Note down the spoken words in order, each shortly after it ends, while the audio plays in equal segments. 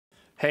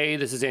Hey,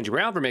 this is Andrew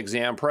Brown from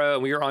Exam Pro,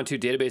 and we are on to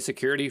database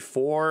security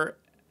for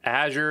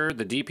Azure,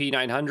 the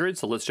DP900.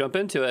 So let's jump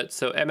into it.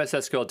 So MS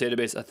SQL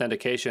database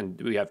authentication,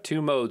 we have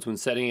two modes when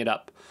setting it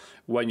up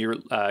when you're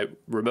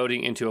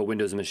remoting into a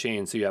Windows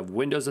machine. So you have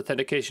Windows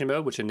authentication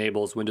mode, which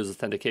enables Windows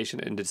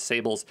authentication and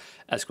disables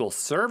SQL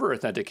Server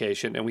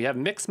authentication. And we have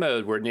mixed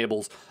mode, where it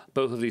enables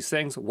both of these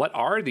things. What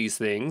are these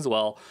things?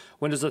 Well,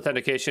 Windows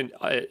authentication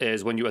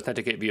is when you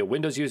authenticate via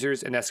Windows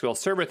users, and SQL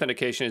Server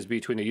authentication is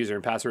between a user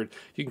and password.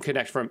 You can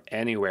connect from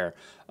anywhere.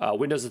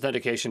 Windows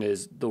authentication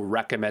is the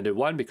recommended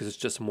one because it's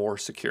just more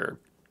secure.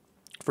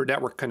 For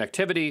network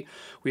connectivity,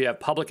 we have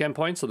public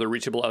endpoints, so they're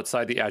reachable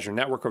outside the Azure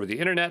network over the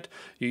internet.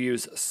 You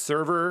use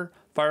server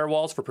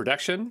firewalls for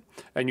protection,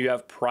 and you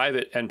have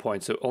private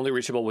endpoints, so only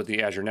reachable with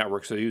the Azure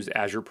network. So you use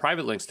Azure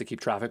private links to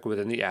keep traffic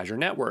within the Azure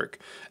network.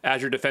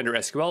 Azure Defender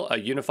SQL, a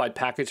unified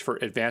package for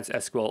advanced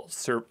SQL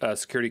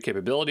security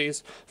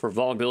capabilities for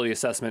vulnerability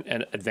assessment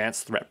and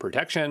advanced threat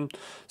protection.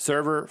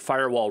 Server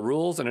firewall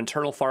rules, an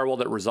internal firewall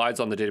that resides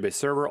on the database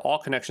server. All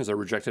connections are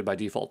rejected by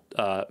default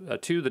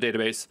to the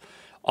database.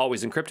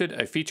 Always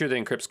encrypted, a feature that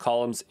encrypts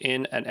columns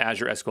in an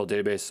Azure SQL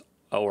database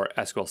or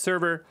SQL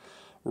server.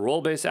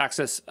 Role-based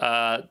access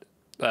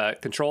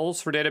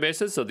controls for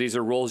databases. So these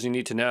are roles you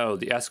need to know.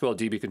 The SQL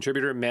DB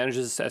contributor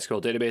manages the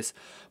SQL database,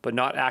 but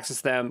not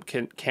access them,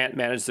 can't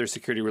manage their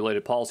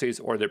security-related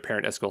policies or their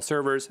parent SQL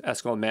servers.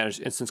 SQL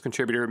managed instance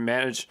contributor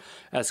manage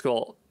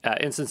SQL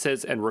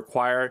instances and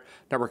require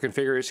network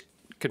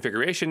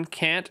configuration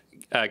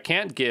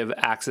can't give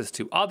access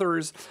to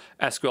others.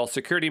 SQL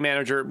Security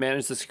Manager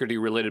manages the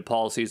security-related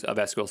policies of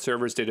SQL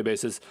servers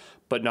databases,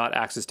 but not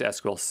access to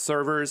SQL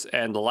servers.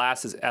 And the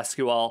last is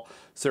SQL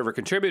Server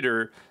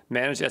Contributor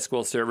manage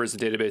SQL servers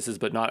and databases,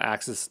 but not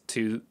access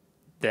to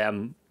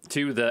them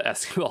to the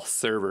SQL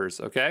servers,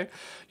 okay?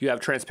 You have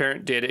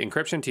transparent data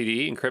encryption,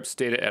 TDE, encrypts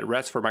data at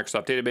rest for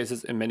Microsoft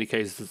databases. In many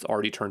cases, it's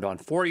already turned on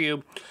for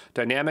you.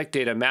 Dynamic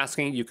data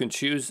masking, you can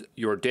choose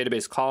your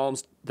database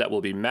columns that will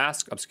be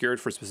masked,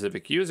 obscured for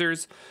specific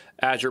users.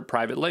 Azure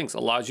private links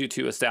allows you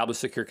to establish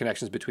secure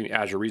connections between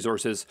Azure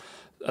resources,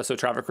 so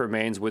traffic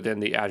remains within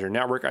the Azure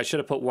network. I should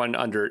have put one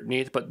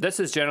underneath, but this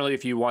is generally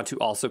if you want to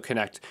also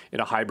connect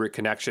in a hybrid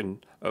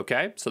connection,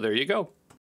 okay? So there you go.